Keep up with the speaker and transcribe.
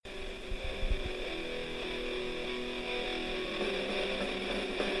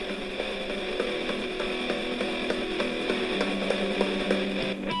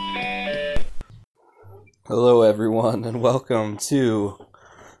Hello, everyone, and welcome to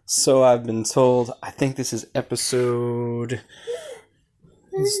So I've Been Told. I think this is episode...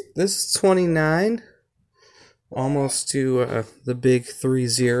 This is 29. Almost to the big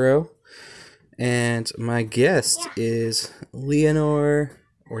 3-0. And my guest is Leanor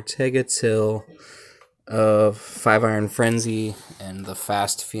Ortega Till of 5 Iron Frenzy and The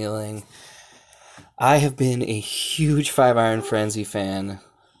Fast Feeling. I have been a huge 5 Iron Frenzy fan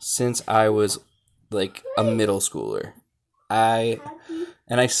since I was like a middle schooler. I've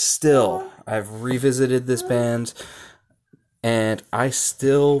revisited this band and I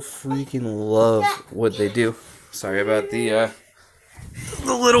still freaking love what they do. Sorry about the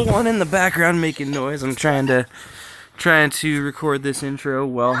little one in the background making noise. I'm trying to record this intro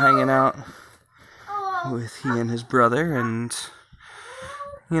while hanging out with he and his brother, and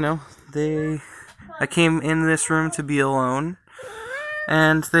I came in this room to be alone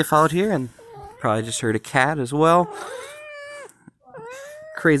and they followed here and probably just heard a cat as well.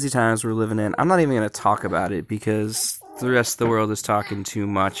 Crazy times we're living in. I'm not even going to talk about it because the rest of the world is talking too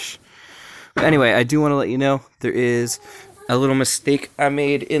much. But anyway, I do want to let you know there is a little mistake I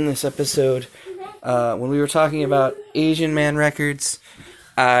made in this episode. When we were talking about Asian Man records,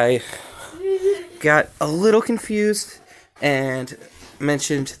 I got a little confused and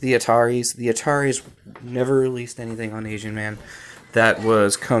mentioned the Ataris. The Ataris never released anything on Asian Man. That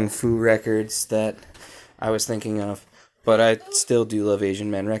was Kung Fu Records that I was thinking of. But I still do love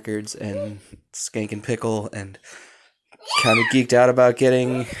Asian Man Records and Skank and Pickle, and kind of geeked out about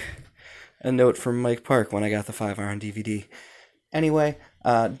getting a note from Mike Park when I got the 5 Iron DVD. Anyway,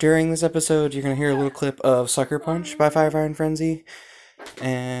 during this episode, you're going to hear a little clip of Sucker Punch by 5 Iron Frenzy.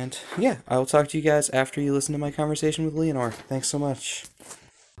 And yeah, I will talk to you guys after you listen to my conversation with Leanor. Thanks so much.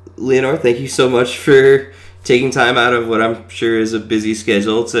 Leanor, thank you so much for taking time out of what I'm sure is a busy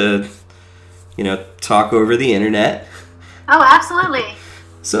schedule to, talk over the internet. Oh, absolutely.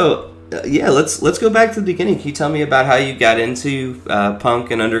 So, let's go back to the beginning. Can you tell me about how you got into punk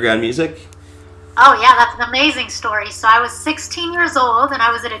and underground music? Oh, yeah, that's an amazing story. So I was 16 years old, and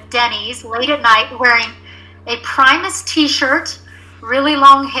I was at a Denny's late at night wearing a Primus t-shirt, really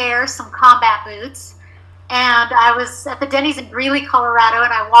long hair, some combat boots. And I was at the Denny's in Greeley, Colorado,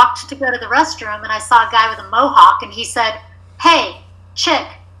 and I walked to go to the restroom, and I saw a guy with a mohawk, and he said, "Hey, chick,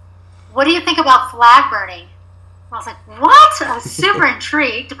 what do you think about flag burning?" I was like, "What?" I was super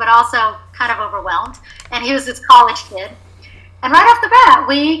intrigued, but also kind of overwhelmed. And he was this college kid. And right off the bat,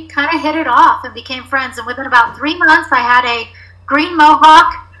 we kind of hit it off and became friends. And within about 3 months, I had a green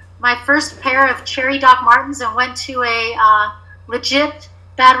mohawk, my first pair of cherry Doc Martens, and went to a legit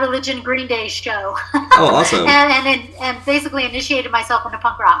Bad Religion Green Day show. Oh, awesome. and basically initiated myself into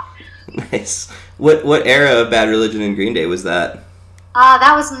punk rock. Nice. What era of Bad Religion and Green Day was that?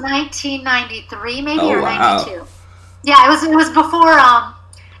 That was 1993 maybe, or wow. 92. Yeah, it was before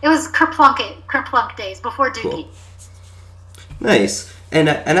it was Kerplunk days, before Dookie. Cool. Nice. And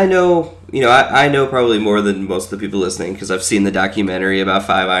I know, I know probably more than most of the people listening because I've seen the documentary about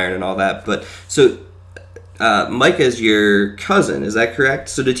 5 Iron and all that. But so Micah is your cousin, is that correct?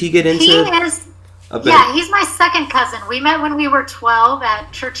 So did he get into? He is. Yeah, he's my second cousin. We met when we were 12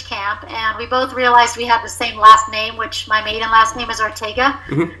 at church camp, and we both realized we had the same last name, which my maiden last name is Ortega.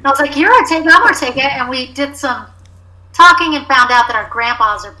 Mm-hmm. And I was like, "You're Ortega, I'm Ortega," and we did some talking and found out that our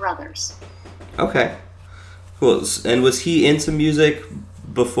grandpas are brothers. Okay. Cool. And was he into music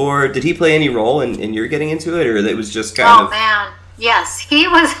before? Did he play any role in your getting into it, or it was just kind of... Oh, man. Yes. He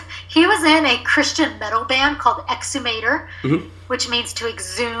was in a Christian metal band called Exhumator, mm-hmm. which means to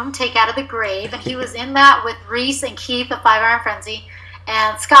exhume, take out of the grave. And he was in that with Reese and Keith of 5 Iron Frenzy.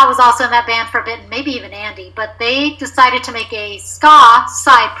 And Scott was also in that band for a bit, and maybe even Andy. But they decided to make a ska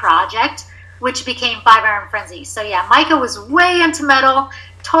side project, which became 5 Iron Frenzy. So yeah, Micah was way into metal,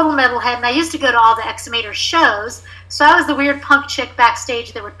 total metalhead, and I used to go to all the Exhumator shows, so I was the weird punk chick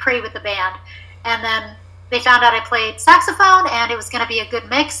backstage that would pray with the band. And then they found out I played saxophone, and it was going to be a good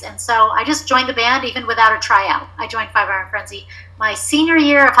mix, and so I just joined the band even without a tryout. I joined 5 Iron Frenzy my senior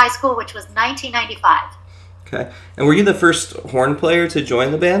year of high school, which was 1995. Okay. And were you the first horn player to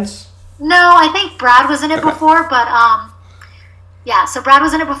join the bands? No, I think Brad was in it before, but yeah, so Brad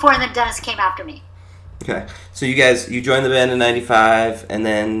was in it before, and then Dennis came after me. Okay. So you joined the band in 95, and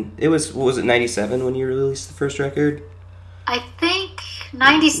then it was, 97 when you released the first record? I think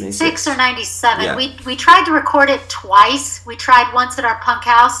 96 or 97. Yeah. We tried to record it twice. We tried once at our punk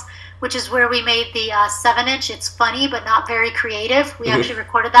house, which is where we made the 7-inch. It's funny, but not very creative. We actually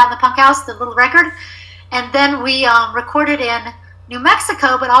recorded that in the punk house, the little record. And then we recorded in New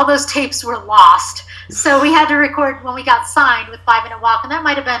Mexico, but all those tapes were lost. So we had to record when we got signed with 5 Minute Walk, and that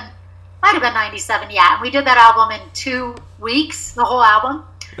might have been Might have been 97, yeah. And we did that album in 2 weeks, the whole album.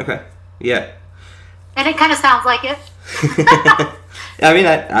 Okay. Yeah. And it kind of sounds like it. I mean,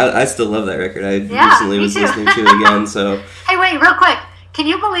 I still love that record. I recently was listening to it again, so... Hey, wait, real quick. Can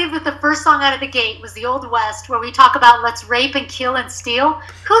you believe that the first song out of the gate was The Old West, where we talk about let's rape and kill and steal?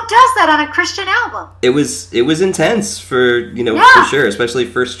 Who does that on a Christian album? It was intense for sure, especially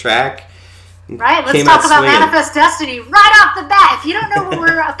first track. Right, let's talk about Manifest Destiny right off the bat. If you don't know what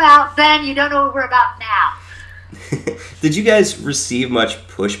we're about then, you don't know what we're about now. Did you guys receive much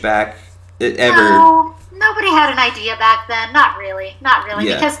pushback ever? No, nobody had an idea back then. Not really.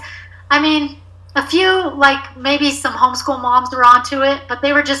 Yeah. Because, I mean, a few, like maybe some homeschool moms were onto it, but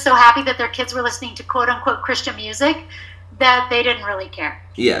they were just so happy that their kids were listening to quote-unquote Christian music that they didn't really care.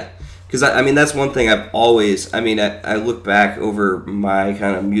 Yeah. Because, I mean, that's one thing I've always... I mean, I look back over my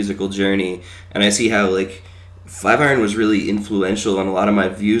kind of musical journey, and I see how, like, Five Iron was really influential on a lot of my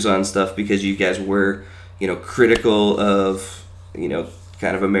views on stuff because you guys were, critical of,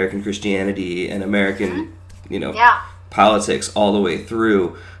 kind of American Christianity and American, politics all the way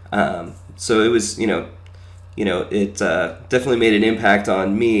through. So it was, it definitely made an impact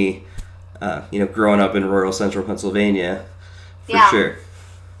on me, growing up in rural central Pennsylvania, for sure.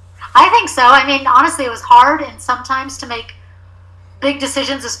 I think so. I mean, honestly, it was hard and sometimes to make big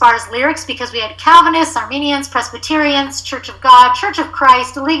decisions as far as lyrics because we had Calvinists, Armenians, Presbyterians, Church of God, Church of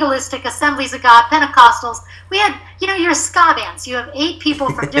Christ, Legalistic, Assemblies of God, Pentecostals. We had, your ska bands. You have 8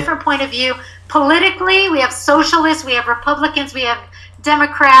 people from different point of view. Politically, we have socialists, we have Republicans, we have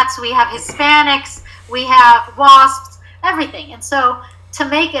Democrats, we have Hispanics, we have WASPs, everything. And so to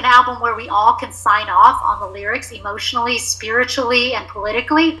make an album where we all can sign off on the lyrics emotionally, spiritually, and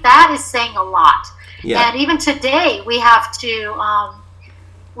politically, that is saying a lot. Yeah. And even today, we have to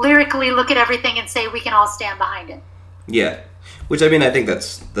lyrically look at everything and say we can all stand behind it. Yeah. Which, I mean, I think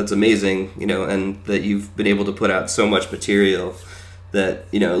that's amazing, and that you've been able to put out so much material that,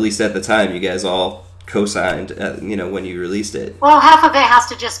 at least at the time, you guys all co-signed, when you released it. Well, half of it has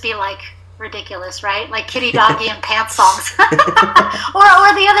to just be, like, ridiculous, right? Like Kitty Doggy and Pants songs.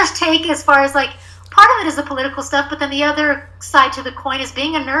 or the others take as far as, like, part of it is the political stuff, but then the other side to the coin is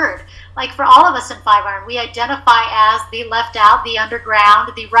being a nerd. Like, for all of us in Five Iron, we identify as the left out, the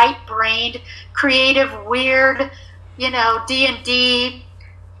underground, the right-brained, creative, weird, D&D,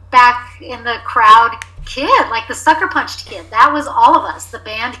 back in the crowd kid, like the sucker punched kid. That was all of us. The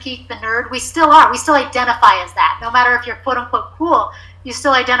band geek, the nerd, we still are. We still identify as that. No matter if you're quote-unquote cool, you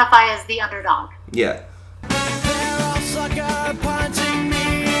still identify as the underdog. Yeah.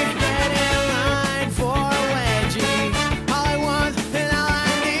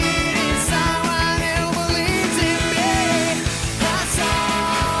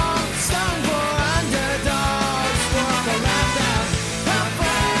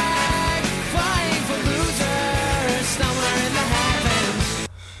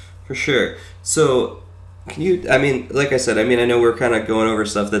 For sure. So, can you, I mean, like I said, I know we're kind of going over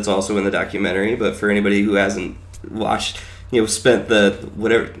stuff that's also in the documentary, but for anybody who hasn't watched, spent it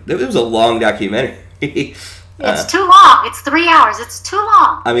was a long documentary. It's too long. It's 3 hours. It's too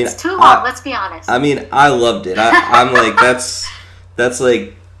long. I mean, it's too long, let's be honest. I mean, I loved it. I'm like, that's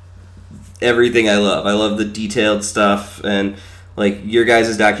like everything I love. I love the detailed stuff, and like your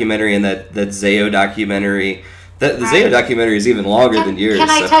guys' documentary and that Zayo documentary. The Zayo documentary is even longer than yours. Can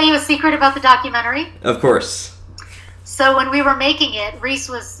I tell you a secret about the documentary? Of course. So when we were making it, Reese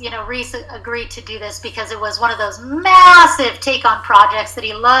agreed to do this because it was one of those massive take-on projects that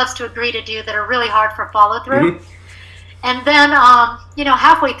he loves to agree to do that are really hard for follow-through. Mm-hmm. And then,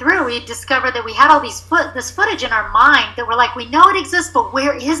 halfway through, we discovered that we had all this footage in our mind that we're like, we know it exists, but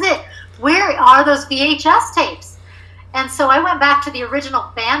where is it? Where are those VHS tapes? And so I went back to the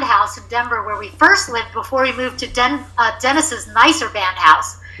original band house in Denver where we first lived before we moved to Dennis's nicer band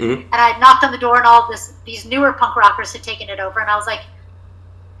house. Mm-hmm. And I knocked on the door and these newer punk rockers had taken it over. And I was like,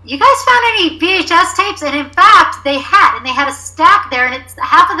 you guys found any VHS tapes? And in fact, they had a stack there, and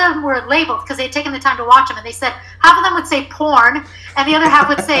half of them were labeled because they had taken the time to watch them. And they said half of them would say porn, and the other half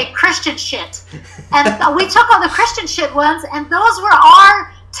would say Christian shit. And we took all the Christian shit ones, and those were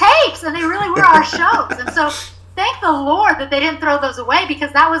our tapes, and they really were our shows. And so thank the Lord that they didn't throw those away,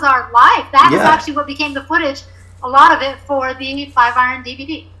 because that was our life. That is actually what became the footage, a lot of it, for the Five Iron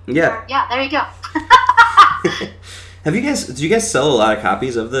DVD. Yeah. There you go. Did you guys sell a lot of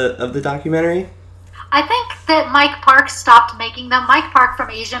copies of the documentary? I think that Mike Park stopped making them. Mike Park from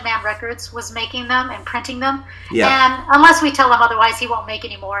Asian Man Records was making them and printing them. Yeah. And unless we tell him otherwise, he won't make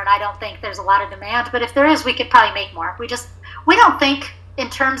any more, and I don't think there's a lot of demand. But if there is, we could probably make more. We don't think in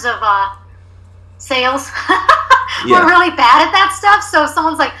terms of sales. Yeah. We're really bad at that stuff. So if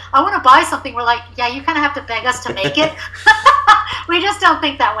someone's like, I want to buy something, we're like, yeah, you kind of have to beg us to make it. We just don't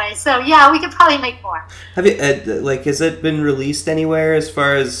think that way. So yeah, we could probably make more. Have you has it been released anywhere as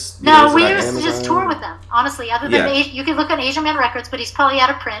far as? No, we used to just tour with them. Honestly, other than you can look on Asian Man Records, but he's probably out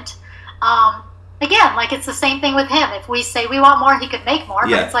of print. Again, like it's the same thing with him. If we say we want more, he could make more.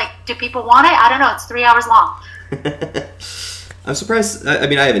 But it's like, do people want it? I don't know. It's 3 hours long. I'm surprised. I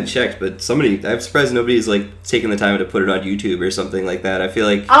mean, I haven't checked, but I'm surprised nobody's like taking the time to put it on YouTube or something like that. I feel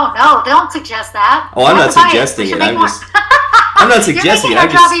like. Oh no! Don't suggest that. Oh, I'm not suggesting it. I'm not suggesting it. You're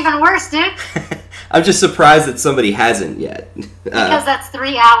making our job even worse, dude. I'm just surprised that somebody hasn't yet. Because that's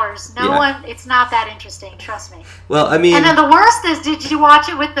 3 hours. No one. It's not that interesting. Trust me. Well, I mean. And then the worst is, did you watch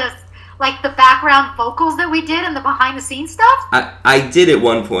it with the background vocals that we did and the behind the scenes stuff? I did at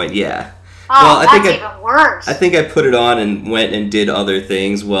one point, yeah. Oh, well, that's even worse. I think I put it on and went and did other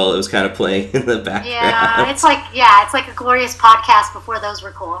things while it was kind of playing in the background. Yeah, it's like a glorious podcast before those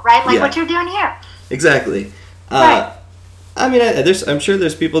were cool, right? Like what you're doing here. Exactly. Right. I mean, I'm sure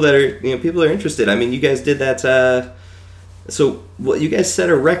there's people that are people are interested. I mean, you guys did that. So you guys set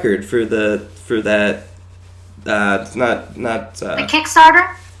a record for that. Not the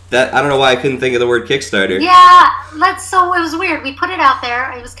Kickstarter. That I don't know why I couldn't think of the word Kickstarter. Yeah, so it was weird. We put it out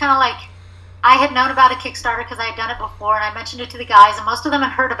there. It was kind of like. I had known about a Kickstarter because I had done it before, and I mentioned it to the guys, and most of them had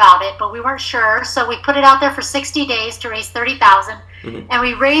heard about it, but we weren't sure. So we put it out there for 60 days to raise $30,000, and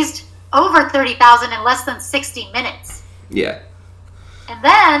we raised over $30,000 in less than 60 minutes. Yeah. And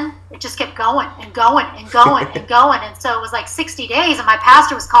then it just kept going and going and going and going, and so it was like 60 days, and my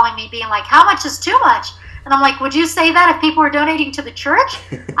pastor was calling me, being like, "How much is too much?" And I'm like, "Would you say that if people were donating to the church?"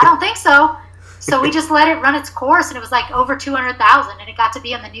 I don't think so. So we just let it run its course, and it was like over 200,000, and it got to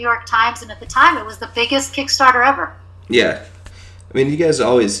be in the New York Times, and at the time, it was the biggest Kickstarter ever. Yeah. I mean, you guys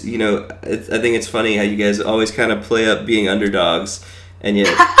always, I think it's funny how you guys always kind of play up being underdogs, and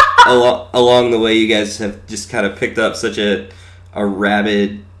yet along the way, you guys have just kind of picked up such a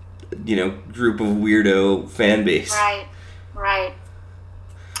rabid, group of weirdo fan base. Right.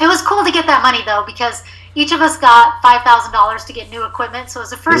 It was cool to get that money, though, because each of us got $5,000 to get new equipment, so it was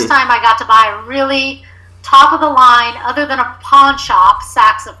the first time I got to buy a really top-of-the-line, other than a pawn shop,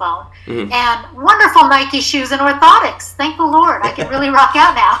 saxophone, and wonderful Nike shoes and orthotics. Thank the Lord. I can really rock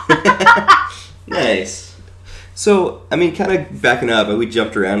out now. Nice. So, I mean, kind of backing up, we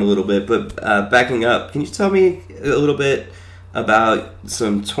jumped around a little bit, but backing up, can you tell me a little bit about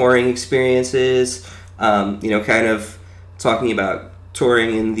some touring experiences, kind of talking about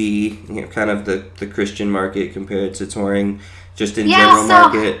touring in the kind of the Christian market compared to touring just in general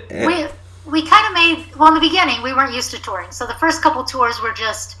market? We kind of made, in the beginning we weren't used to touring, so the first couple tours were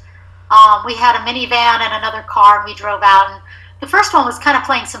just we had a minivan and another car, and we drove out, and the first one was kind of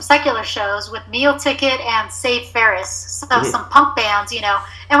playing some secular shows with Meal Ticket and Save Ferris, so some punk bands,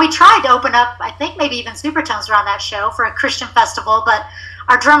 and we tried to open up, I think maybe even Supertones were on that show for a Christian festival, but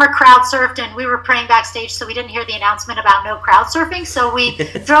our drummer crowd surfed, and we were praying backstage, so we didn't hear the announcement about no crowd surfing. So we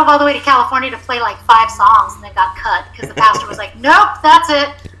drove all the way to California to play like 5 songs, and then got cut because the pastor was like, "Nope, that's it."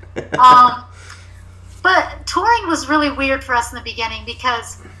 But touring was really weird for us in the beginning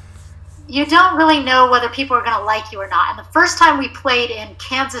because you don't really know whether people are going to like you or not. And the first time we played in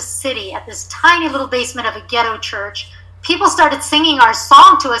Kansas City at this tiny little basement of a ghetto church, people started singing our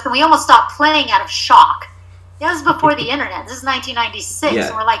song to us, and we almost stopped playing out of shock. It was before the internet. This is 1996.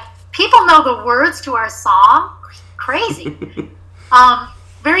 And we're like, people know the words to our song? Crazy.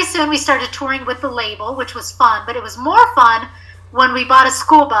 Very soon we started touring with the label, which was fun. But it was more fun when we bought a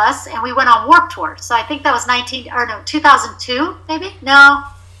school bus and we went on Warped Tour. So I think that was 2002, maybe? No.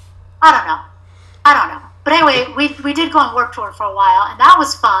 I don't know. But anyway, we did go on Warped Tour for a while, and that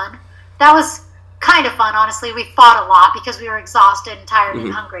was fun. That was kind of fun, honestly. We fought a lot because we were exhausted and tired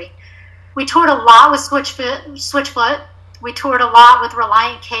and hungry. We toured a lot with Switchfoot. We toured a lot with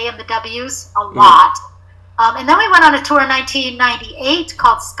Reliant K and the W's, a lot. And then we went on a tour in 1998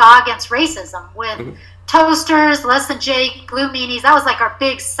 called Ska Against Racism with Toasters, Less Than Jake, Blue Meanies. That was like our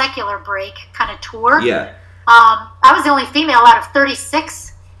big secular break kind of tour. Yeah. I was the only female out of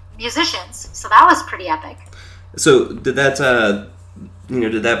 36 musicians, so that was pretty epic. So did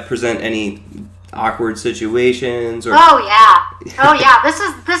that present any awkward situations? Or? Oh yeah. This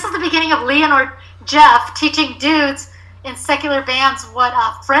is the beginning of Leanor Jeff teaching dudes in secular bands what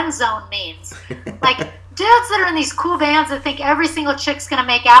a friend zone means. Like dudes that are in these cool bands that think every single chick's gonna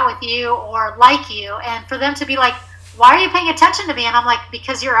make out with you or like you, and for them to be like, "Why are you paying attention to me?" And I'm like,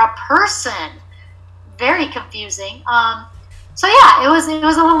 "Because you're a person." Very confusing. So yeah, it was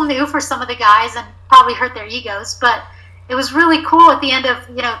a little new for some of the guys and probably hurt their egos, but it was really cool at the end of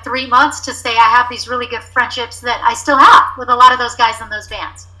 3 months to say I have these really good friendships that I still have with a lot of those guys in those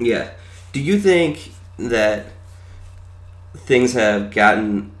bands. Yeah. Do you think that things have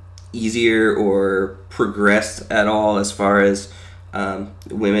gotten easier or progressed at all as far as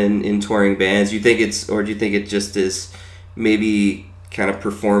women in touring bands? Do you think do you think it just is maybe kind of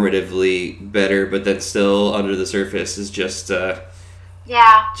performatively better, but then still under the surface is just as weird?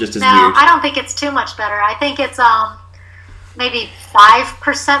 I don't think it's too much better. I think it's maybe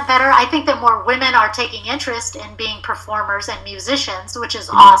 5% better. I think that more women are taking interest in being performers and musicians, which is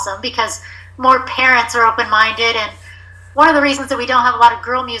awesome because more parents are open-minded. And one of the reasons that we don't have a lot of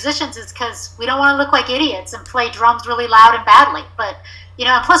girl musicians is because we don't want to look like idiots and play drums really loud and badly. But,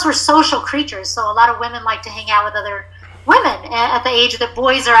 and plus we're social creatures, so a lot of women like to hang out with other women at the age that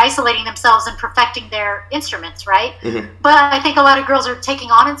boys are isolating themselves and perfecting their instruments, right? Mm-hmm. But I think a lot of girls are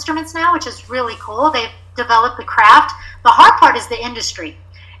taking on instruments now, which is really cool. They've developed the craft. The hard part is the industry.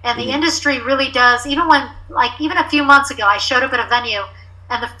 And the industry really does, even a few months ago, I showed up at a venue,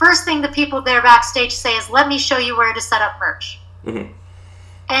 and the first thing the people there backstage say is, let me show you where to set up merch. Mm-hmm.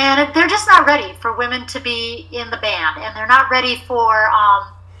 And they're just not ready for women to be in the band, and they're not ready for...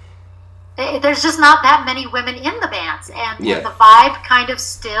 there's just not that many women in the bands, and the vibe kind of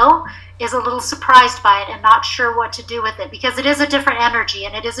still is a little surprised by it and not sure what to do with it because it is a different energy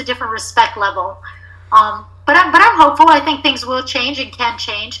and it is a different respect level. But I'm hopeful. I think things will change and can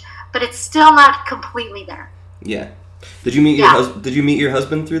change, but it's still not completely there. Yeah. Did you meet your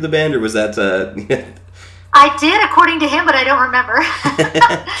husband through the band, or was that? I did, according to him, but I don't remember.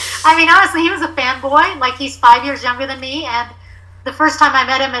 I mean, honestly, he was a fanboy. Like, he's 5 years younger than me, and the first time I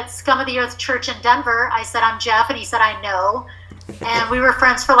met him at Scum of the Earth Church in Denver, I said, I'm Jeff, and he said, I know. And we were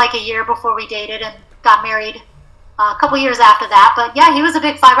friends for like a year before we dated and got married a couple years after that. But yeah, he was a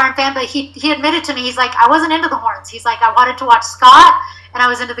big Five Iron fan, but he admitted to me, he's like, I wasn't into the horns. He's like, I wanted to watch Scott, and I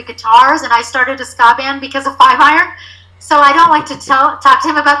was into the guitars, and I started a ska band because of Five Iron. So I don't like to talk to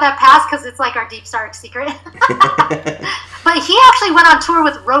him about that past because it's like our deep dark secret. But he actually went on tour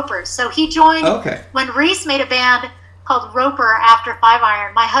with Ropers. So he joined when Reese made a band called Roper after Five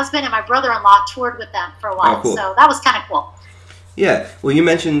Iron. My husband and my brother-in-law toured with them for a while. Oh, cool. So that was kind of cool. Yeah. Well, you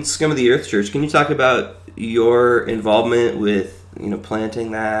mentioned Scum of the Earth Church. Can you talk about your involvement with,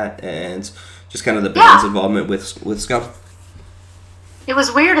 planting that and just kind of the band's involvement with Scum? It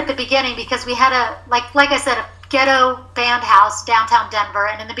was weird at the beginning because we had like I said, a ghetto band house downtown Denver.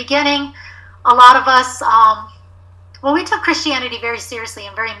 And in the beginning, a lot of us, we took Christianity very seriously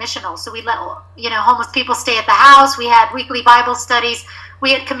and very missional. So we let, homeless people stay at the house. We had weekly Bible studies.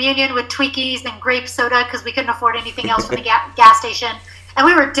 We had communion with Twinkies and grape soda because we couldn't afford anything else from the gas station. And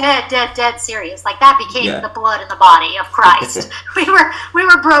we were dead serious. Like, that became the blood and the body of Christ. we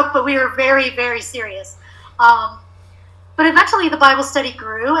were broke, but we were very, very serious. But eventually the Bible study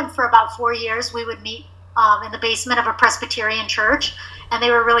grew, and for about 4 years we would meet in the basement of a Presbyterian church, and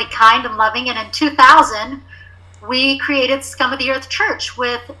they were really kind and loving. And in 2000, we created Scum of the Earth Church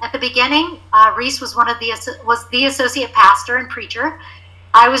with, at the beginning, Reese was the associate pastor and preacher.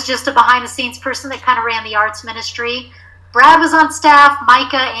 I was just a behind-the-scenes person that kind of ran the arts ministry. Brad was on staff.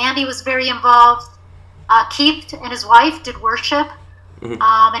 Micah, Andy was very involved. Keith and his wife did worship. Mm-hmm.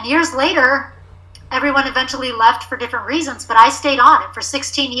 And years later, everyone eventually left for different reasons, but I stayed on. And for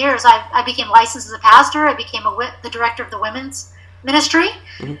 16 years, I became licensed as a pastor. I became the director of the women's ministry,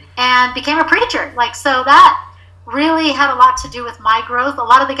 and became a preacher. So that really had a lot to do with my growth. A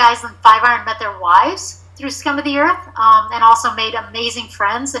lot of the guys in Five Iron met their wives through Scum of the Earth, and also made amazing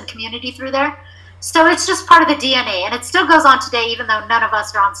friends and community through there. So it's just part of the DNA, and it still goes on today, even though none of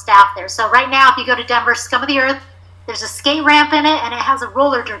us are on staff there. So right now, if you go to Denver, Scum of the Earth, there's a skate ramp in it, and it has a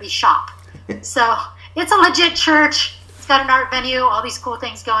roller derby shop. So it's a legit church. It's got an art venue, all these cool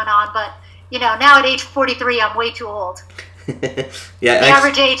things going on. But, now at age 43, I'm way too old. The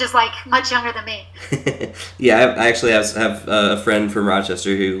average age is much younger than me. Yeah, I actually have a friend from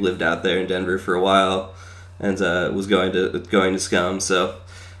Rochester who lived out there in Denver for a while and was going to Scum. So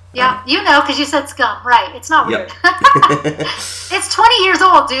yeah, because you said Scum, right? It's not weird. Yep. It's 20 years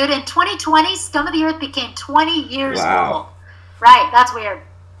old, dude. In 2020, Scum of the Earth became 20 years old. Right, that's weird.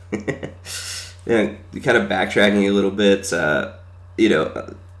 Yeah, kind of backtracking a little bit.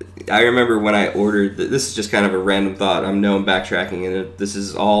 I remember when I ordered. This is just kind of a random thought. I'm backtracking, and this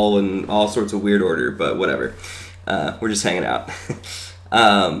is all in all sorts of weird order, but whatever. We're just hanging out.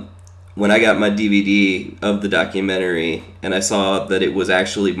 When I got my DVD of the documentary, and I saw that it was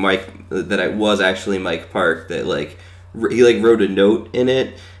actually Mike Park, that he wrote a note in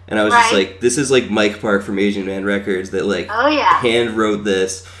it, and I was just like, this is Mike Park from Asian Man Records that hand wrote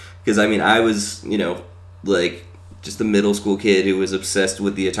this, because I mean I was just a middle school kid who was obsessed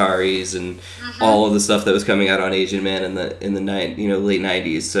with the Ataris and all of the stuff that was coming out on Asian Man in the late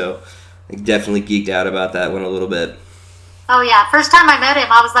 90s. So I definitely geeked out about that one a little bit. Oh yeah, first time I met him,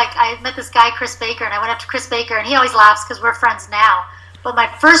 I met this guy Chris Baker, and I went up to Chris Baker, and he always laughs because we're friends now. But my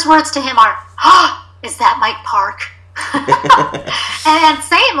first words to him are, "Oh, is that Mike Park?" and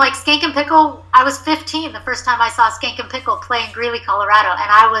same, like Skank and Pickle. I was 15 the first time I saw Skank and Pickle play in Greeley, Colorado, and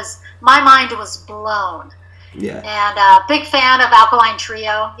my mind was blown. Yeah. And big fan of Alkaline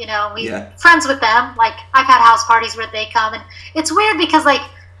Trio. Friends with them. Like I've had house parties where they come, and it's weird because like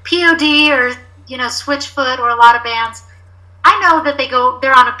POD or Switchfoot or a lot of bands, I know that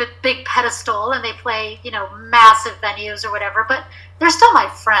they're on a big pedestal and they play massive venues or whatever, but they're still my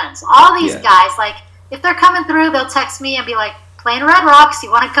friends. All these guys, like if they're coming through, they'll text me and be like, "Playing Red Rocks,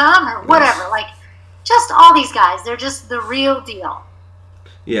 you want to come?" or whatever. Like just all these guys, they're just the real deal.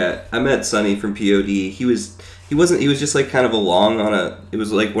 Yeah, I met Sonny from POD. He was just like kind of along it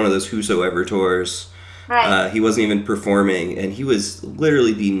was like one of those Whosoever tours. Right. He wasn't even performing, and he was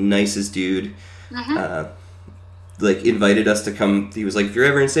literally the nicest dude. Like invited us to come. He was like, "If you're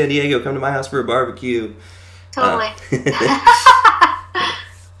ever in San Diego, come to my house for a barbecue." Totally.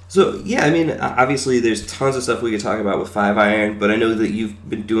 So yeah, I mean, obviously there's tons of stuff we could talk about with Five Iron, but I know that you've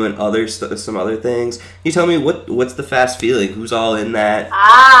been doing some other things. Can you tell me what's the Fast Feeling? Who's all in that?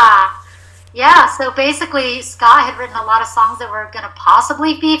 Yeah. So basically, Scott had written a lot of songs that were going to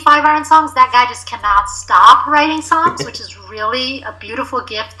possibly be Five Iron songs. That guy just cannot stop writing songs, which is really a beautiful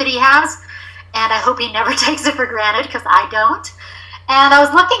gift that he has. And I hope he never takes it for granted, because I don't. And I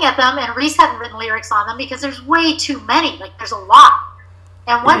was looking at them, and Reese hadn't written lyrics on them because there's way too many. Like, there's a lot.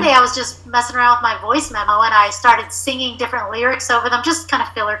 And one day I was just messing around with my voice memo, and I started singing different lyrics over them, just kind of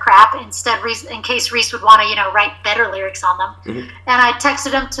filler crap, in case Reese would want to, write better lyrics on them. And I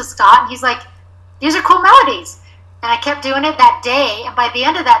texted him to Scott, and he's like, "These are cool melodies." And I kept doing it that day, and by the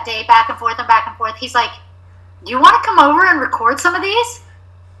end of that day, back and forth, he's like, "Do you want to come over and record some of these?"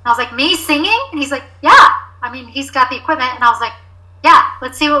 And I was like, "Me singing?" And he's like, "Yeah." I mean, he's got the equipment, and I was like, "Yeah,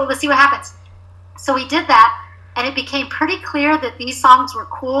 let's see what happens." So we did that. And it became pretty clear that these songs were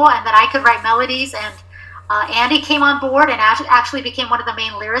cool and that I could write melodies. And Andy came on board and actually became one of the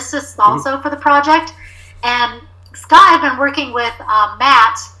main lyricists also for the project. And Scott had been working with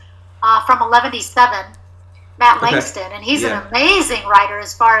Matt from 11D7, Matt Langston. And he's an amazing writer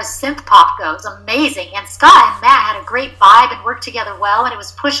as far as synth pop goes. Amazing. And Scott and Matt had a great vibe and worked together well. And it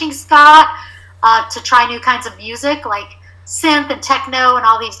was pushing Scott to try new kinds of music like synth and techno and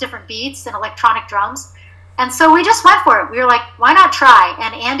all these different beats and electronic drums. And so we just went for it. We were like, why not try?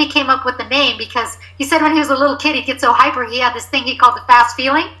 And Andy came up with the name because he said when he was a little kid, he'd get so hyper, he had this thing he called the Fast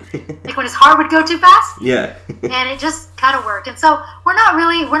Feeling, like when his heart would go too fast. Yeah. And it just kind of worked. And so we're not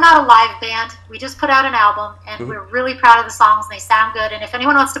a live band. We just put out an album, and we're really proud of the songs, and they sound good. And if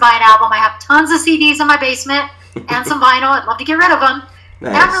anyone wants to buy an album, I have tons of CDs in my basement and some vinyl. I'd love to get rid of them.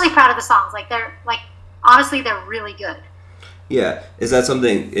 Nice. And I'm really proud of the songs. Honestly, they're really good. Yeah, is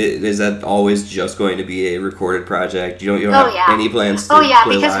that always just going to be a recorded project? You don't have any plans to play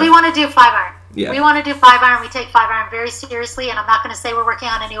because live? we want to do Five Iron. Yeah. We want to do Five Iron. We take Five Iron very seriously, and I'm not going to say we're working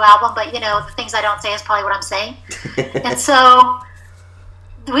on a new album, but the things I don't say is probably what I'm saying. And so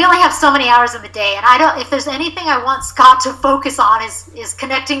we only have so many hours in the day, and if there's anything I want Scott to focus on is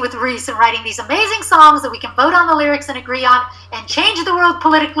connecting with Reese and writing these amazing songs that we can vote on the lyrics and agree on and change the world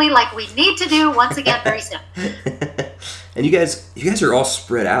politically like we need to do once again very soon. And you guys are all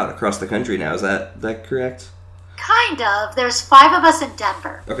spread out across the country now. Is that correct? Kind of. There's 5 of us in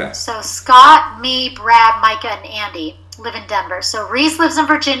Denver. Okay. So Scott, me, Brad, Micah, and Andy live in Denver. So Reese lives in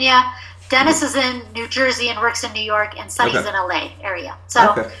Virginia. Dennis is in New Jersey and works in New York, and Sonny's in LA area.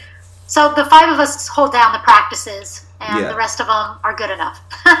 So the 5 of us hold down the practices, and the rest of them are good enough.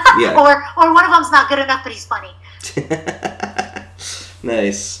 Or one of them's not good enough, but he's funny.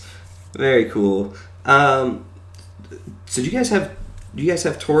 Nice. Very cool. So do you guys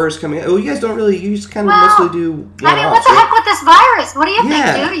have tours coming out? Oh, you guys don't really. You just kind of mostly do one-offs, what the heck with this virus? What do you think,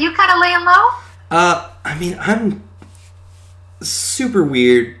 dude? Are you kind of laying low? I mean, I'm super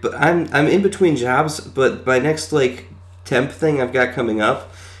weird, but I'm in between jobs. But my next temp thing I've got coming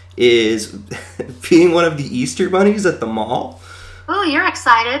up is being one of the Easter bunnies at the mall. Oh, you're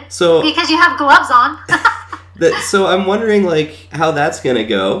excited. So because you have gloves on. So I'm wondering how that's gonna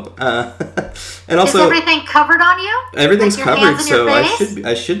go, and also is everything covered on you? Everything's covered, so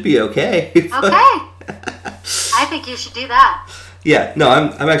I should be okay. Okay, I think you should do that. Yeah, no,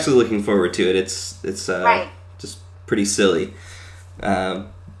 I'm actually looking forward to it. It's just pretty silly, but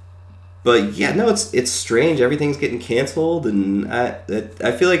yeah, no, it's strange. Everything's getting canceled, and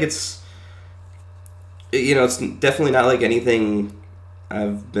I feel like it's it's definitely not like anything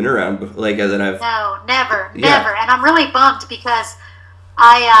I've been around, like that I've... No, never. And I'm really bummed because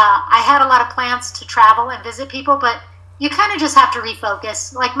I had a lot of plans to travel and visit people, but you kind of just have to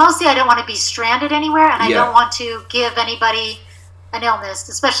refocus. Like, mostly I don't want to be stranded anywhere, and I don't want to give anybody an illness.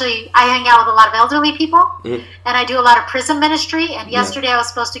 Especially, I hang out with a lot of elderly people, and I do a lot of prison ministry, and yesterday I was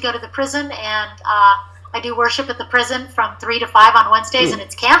supposed to go to the prison, and I do worship at the prison from 3 to 5 on Wednesdays, and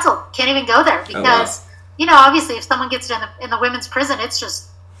it's canceled. Can't even go there because, obviously if someone gets in the women's prison, it's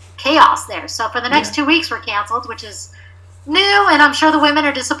just chaos there. So for the next 2 weeks, we're canceled, which is new, and I'm sure the women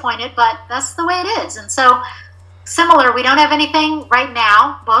are disappointed, but that's the way it is. And so, similar, we don't have anything right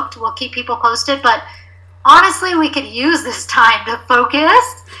now booked. We'll keep people posted, but honestly, we could use this time to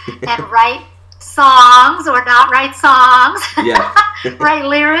focus and write songs or not write songs, write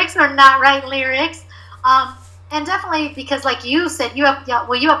lyrics or not write lyrics. And definitely, because like you said, you have a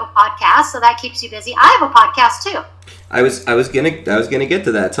podcast, so that keeps you busy. I have a podcast too. I was gonna get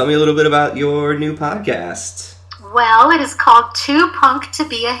to that. Tell me a little bit about your new podcast. Well, it is called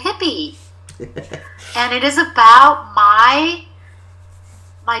TooPunkToBeAHippy, and it is about my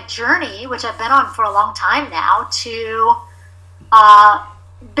journey, which I've been on for a long time now, to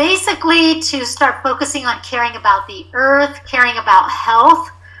basically to start focusing on caring about the earth, caring about health.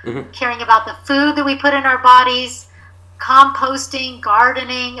 Caring about the food that we put in our bodies, composting,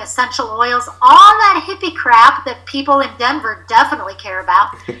 gardening, essential oils, all that hippie crap that people in Denver definitely care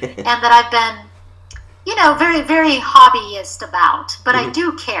about, and that I've been, very, very hobbyist about. But I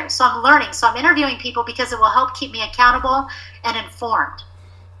do care, so I'm learning. So I'm interviewing people because it will help keep me accountable and informed.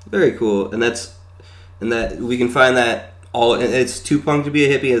 Very cool, and that we can find that. It's Too Punk to Be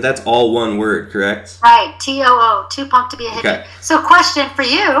a Hippie. That's all one word, correct? Right. TOO. Too Punk to Be a Hippie. Okay. So, question for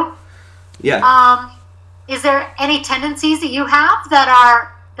you. Yeah. Is there any tendencies that you have that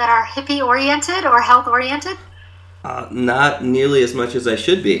are hippie oriented or health oriented? Not nearly as much as I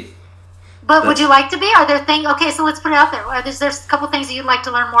should be. But would you like to be? Are there things? Okay, so let's put it out there. Is there a couple things that you'd like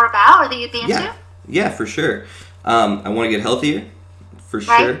to learn more about, or that you'd be into? Yeah, for sure. I want to get healthier, for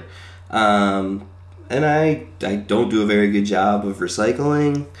sure. And I don't do a very good job of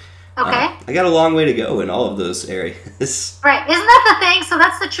recycling. Okay. I got a long way to go in all of those areas. Right. Isn't that the thing? So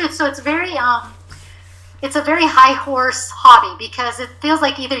that's the truth. So it's a very high horse hobby, because it feels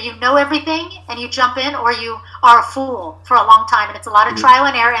like either you know everything and you jump in, or you are a fool for a long time, and it's a lot of trial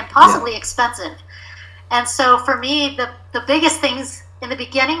and error and possibly expensive. And so for me, the biggest things in the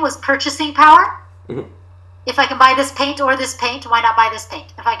beginning was purchasing power. If I can buy this paint or this paint, why not buy this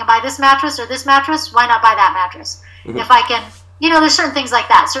paint? If I can buy this mattress or this mattress, why not buy that mattress? If I can, there's certain things like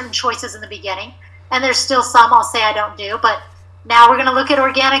that, certain choices in the beginning. And there's still some I'll say I don't do, but now we're going to look at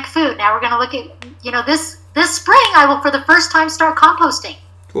organic food. Now we're going to look at, this spring I will for the first time start composting.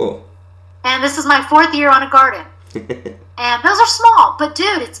 Cool. And this is my 4th year on a garden. And those are small, but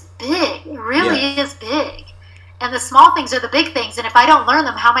dude, it's big. It really is big. And the small things are the big things. And if I don't learn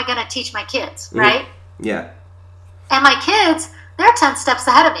them, how am I going to teach my kids, right? Yeah. And my kids, they're 10 steps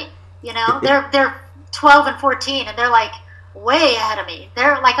ahead of me. They're 12 and 14, and they're like way ahead of me.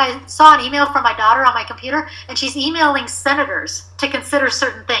 They're like, I saw an email from my daughter on my computer, and she's emailing senators to consider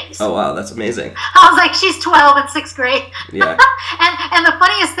certain things. Oh wow, that's amazing. I was like, she's 12 in 6th grade. Yeah. and the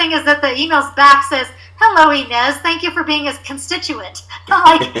funniest thing is that the email's back says, "Hello, Inez. Thank you for being a constituent."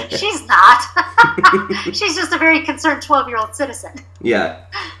 I'm like, she's not. She's just a very concerned 12-year-old citizen. Yeah.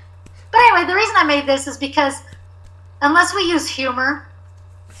 But anyway, the reason I made this is because unless we use humor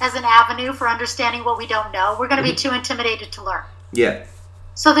as an avenue for understanding what we don't know, we're going to be too intimidated to learn. Yeah.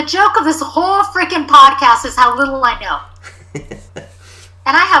 So the joke of this whole freaking podcast is how little I know.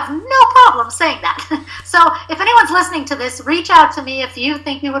 And I have no problem saying that. So if anyone's listening to this, reach out to me if you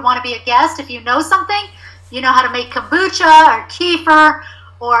think you would want to be a guest. If you know something, you know how to make kombucha or kefir,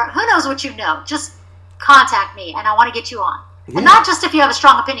 or who knows what you know, just contact me and I want to get you on. Yeah. And not just if you have a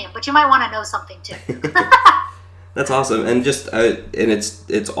strong opinion, but you might want to know something too. That's awesome, and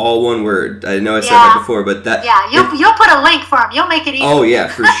it's all one word. I know I said that before, but you'll put a link for them. You'll make it easy. Oh yeah,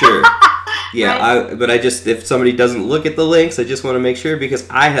 for sure. Yeah, right? If somebody doesn't look at the links, I just want to make sure, because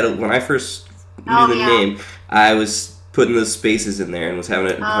when I first knew the name, I was putting the spaces in there and was having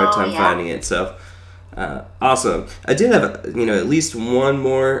a hard time finding it. So awesome. I did have at least one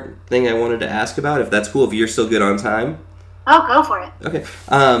more thing I wanted to ask about, if that's cool. If you're still good on time. Oh, go for it. Okay.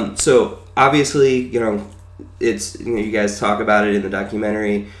 So obviously, it's you guys talk about it in the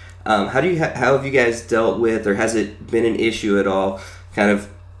documentary. How have you guys dealt with, or has it been an issue at all, kind of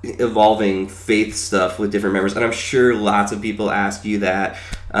evolving faith stuff with different members? And I'm sure lots of people ask you that.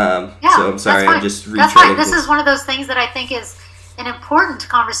 So I'm sorry, I'm just retreading. This is one of those things that I think is an important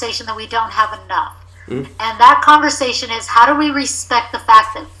conversation that we don't have enough. And that conversation is, how do we respect the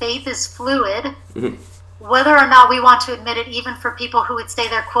fact that faith is fluid, whether or not we want to admit it, even for people who would say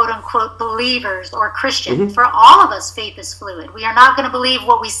they're quote-unquote believers or Christian. For all of us, faith is fluid. We are not going to believe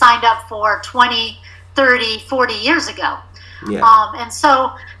what we signed up for 20, 30, 40 years ago. And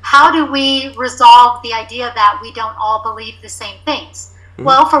so how do we resolve the idea that we don't all believe the same things?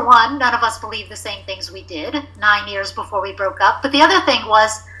 Well, for one, none of us believe the same things we did 9 years before we broke up. But the other thing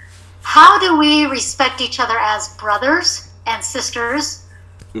was, how do we respect each other as brothers and sisters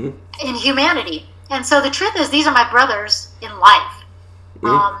in humanity? And so the truth is, these are my brothers in life.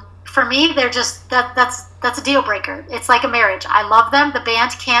 For me, they're just, that's a deal breaker. It's like a marriage. I love them. The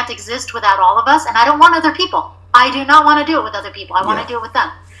band can't exist without all of us, and I don't want other people. I do not want to do it with other people. I want to do it with them.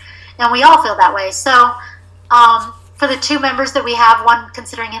 And we all feel that way. So for the two members that we have, one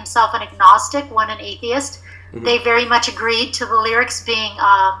considering himself an agnostic, one an atheist, they very much agreed to the lyrics being,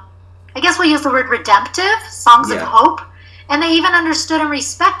 I guess we'll use the word redemptive, songs of hope. And they even understood and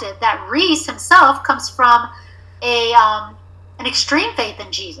respected that Reese himself comes from an extreme faith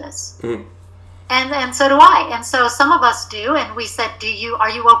in Jesus. And so do I. And so some of us do. And we said, are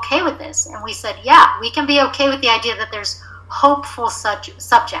you okay with this? And we said, yeah, we can be okay with the idea that there's hopeful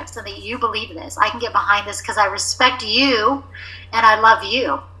subjects and that you believe this. I can get behind this because I respect you and I love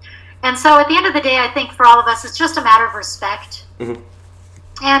you. And so at the end of the day, I think for all of us, it's just a matter of respect.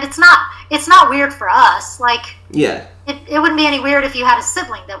 And it's not weird for us. Like, it wouldn't be any weird if you had a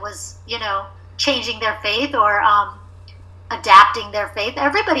sibling that was, changing their faith or adapting their faith.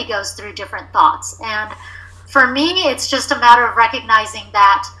 Everybody goes through different thoughts. And for me, it's just a matter of recognizing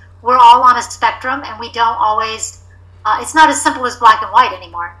that we're all on a spectrum and we don't always, it's not as simple as black and white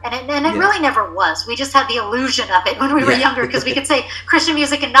anymore. And it really never was. We just had the illusion of it when we were younger, because we could say Christian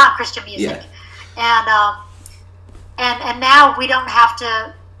music and non-Christian music. And now we don't have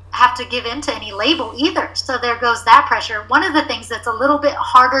to give in to any label either. So there goes that pressure. One of the things that's a little bit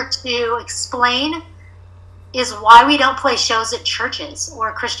harder to explain is why we don't play shows at churches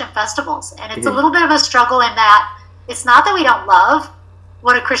or Christian festivals. And it's a little bit of a struggle in that it's not that we don't love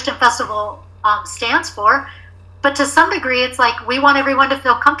what a Christian festival stands for, but to some degree it's like we want everyone to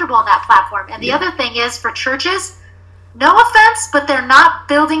feel comfortable on that platform. And the other thing is, for churches, no offense, but they're not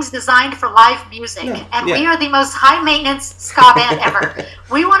buildings designed for live music. We are the most high-maintenance ska band ever.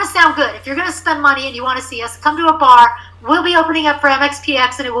 We want to sound good. If you're going to spend money and you want to see us, come to a bar. We'll be opening up for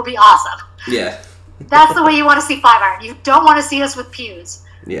MXPX, and it will be awesome. That's the way you want to see Five Iron. You don't want to see us with pews.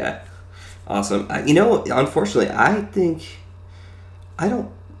 Awesome. Unfortunately, I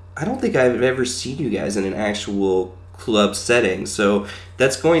don't think I've ever seen you guys in an actual club setting, so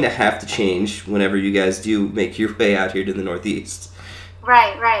that's going to have to change whenever you guys do make your way out here to the Northeast.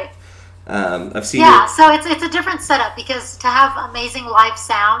 Right. I've seen so it's a different setup, because to have amazing live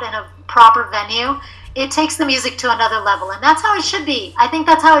sound and a proper venue, it takes the music to another level, and that's how it should be. I think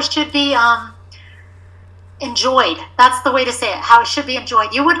that's how it should be enjoyed. That's the way to say it, how it should be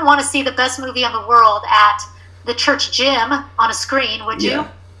enjoyed. You wouldn't want to see the best movie in the world at the church gym on a screen, would you?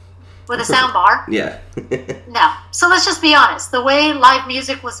 With a sound bar? No. So let's just be honest. The way live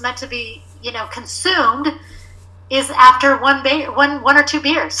music was meant to be, consumed is after one or two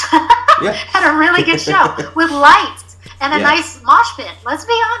beers. Had a really good show with lights and a nice mosh pit. Let's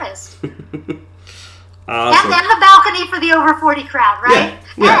be honest. Awesome. And the balcony for the over 40 crowd, right?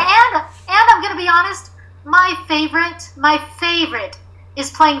 And I'm going to be honest, my favorite is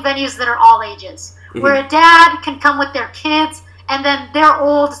playing venues that are all ages, where a dad can come with their kids, and then their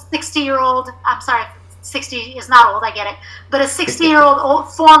old 60-year-old, I'm sorry, 60 is not old, I get it, but a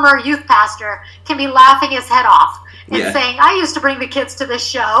 60-year-old former youth pastor can be laughing his head off and saying, I used to bring the kids to this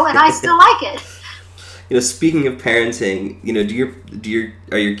show, and I still like it. Speaking of parenting,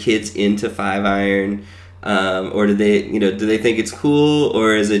 are your kids into Five Iron, or do they think it's cool,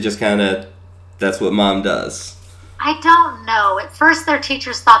 or is it just kind of that's what mom does? I don't know. At first, their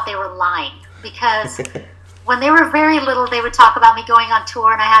teachers thought they were lying, because when they were very little, they would talk about me going on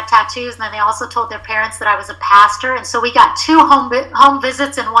tour and I had tattoos, and then they also told their parents that I was a pastor, and so we got 2 home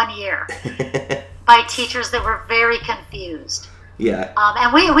visits in 1 year by teachers that were very confused.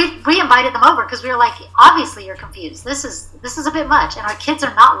 And we invited them over because we were like, obviously you're confused. This is a bit much, and our kids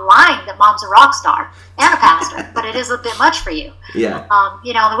are not lying that mom's a rock star and a pastor, but it is a bit much for you. On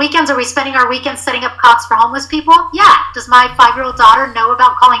the weekends, are we spending our weekends setting up cots for homeless people? Yeah. Does my 5-year-old daughter know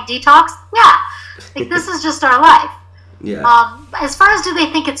about calling detox? Yeah. Like, this is just our life. As far as do they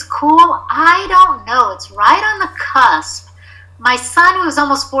think it's cool, I don't know. It's right on the cusp. My son, who was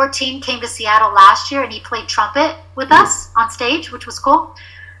almost 14, came to Seattle last year, and he played trumpet with us on stage, which was cool.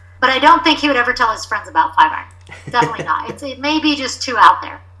 But I don't think he would ever tell his friends about Five Iron. Definitely not. It may be just too out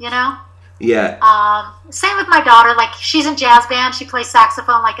there, Yeah. Same with my daughter. Like, she's in jazz band. She plays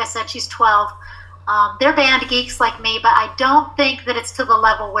saxophone. Like I said, she's 12. They're band geeks like me, but I don't think that it's to the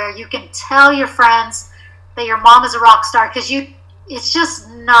level where you can tell your friends that your mom is a rock star, because it's just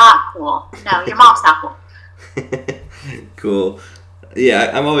not cool. No, your mom's not cool. Cool.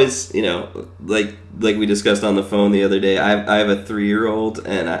 Yeah, I'm always, like we discussed on the phone the other day, I have a 3-year-old,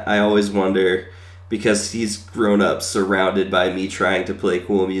 and I always wonder, because he's grown up surrounded by me trying to play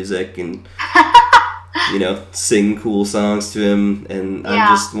cool music and, sing cool songs to him, and I'm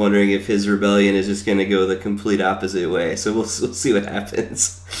just wondering if his rebellion is just going to go the complete opposite way. So we'll see what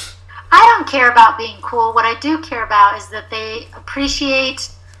happens. I don't care about being cool. What I do care about is that they appreciate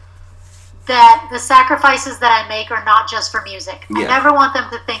that the sacrifices that I make are not just for music. Yeah. I never want them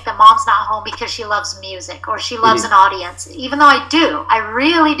to think that mom's not home because she loves music or she loves an audience, even though I do. I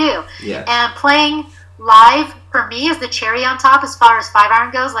really do. Yeah. And playing live, for me, is the cherry on top as far as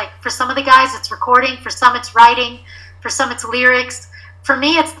 5-iron goes. Like, for some of the guys, it's recording. For some, it's writing. For some, it's lyrics. For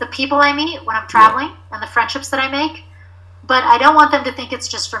me, it's the people I meet when I'm traveling and the friendships that I make. But I don't want them to think it's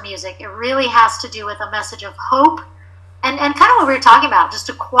just for music. It really has to do with a message of hope and kind of what we were talking about, just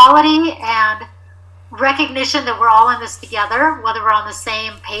equality and recognition that we're all in this together, whether we're on the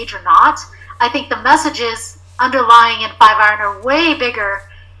same page or not. I think the messages underlying in 5-iron are way bigger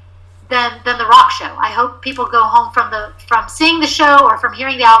than the rock show. I hope people go home from seeing the show or from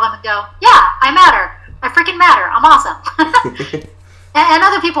hearing the album and go, yeah, I matter. I freaking matter. I'm awesome. and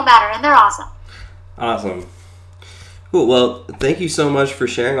other people matter, and they're awesome. Awesome. Cool. Well, thank you so much for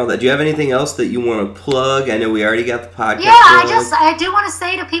sharing all that. Do you have anything else that you want to plug? I know we already got the podcast. Yeah, I do want to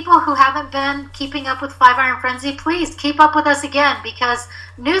say to people who haven't been keeping up with 5-iron Frenzy, please keep up with us again, because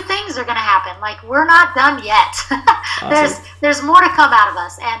new things are going to happen. Like, we're not done yet. Awesome. There's more to come out of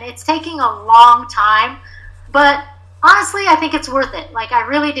us, and it's taking a long time, but honestly, I think it's worth it. Like, I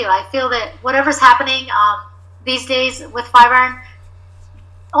really do. I feel that whatever's happening these days with 5-iron,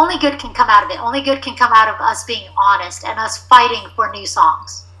 only good can come out of it. Only good can come out of us being honest and us fighting for new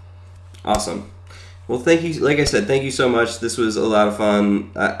songs. Awesome. Well, thank you. Like I said, thank you so much. This was a lot of fun.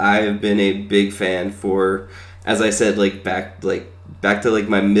 I have been a big fan for, as I said, back to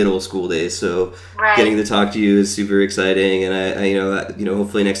my middle school days. So getting to talk to you is super exciting. And I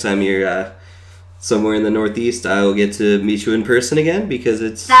hopefully next time you're somewhere in the Northeast, I will get to meet you in person again, because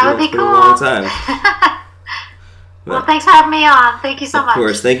it's been a long time. Well, thanks for having me on. Thank you so much. Of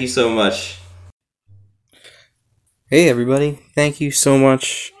course. Thank you so much. Hey, everybody. Thank you so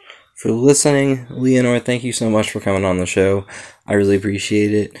much for listening. Leanor, thank you so much for coming on the show. I really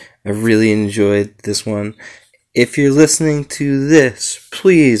appreciate it. I really enjoyed this one. If you're listening to this,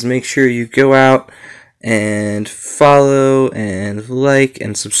 please make sure you go out and follow and like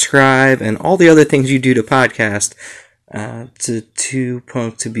and subscribe and all the other things you do to podcast to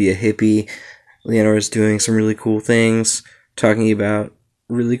TooPunkToBeAHippy. Leanor is doing some really cool things, talking about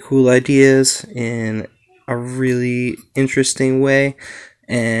really cool ideas in a really interesting way,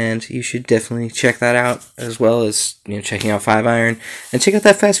 and you should definitely check that out, as well as checking out 5-iron, and check out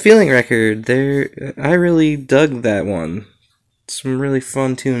that Fast Feeling record. I really dug that one. Some really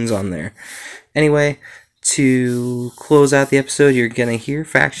fun tunes on there. Anyway, to close out the episode, you're going to hear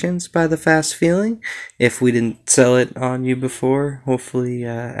Factions by The Fast Feeling. If we didn't sell it on you before, hopefully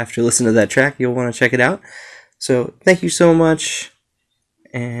after listening to that track, you'll want to check it out. So thank you so much,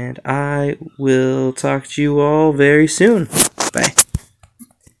 and I will talk to you all very soon. Bye.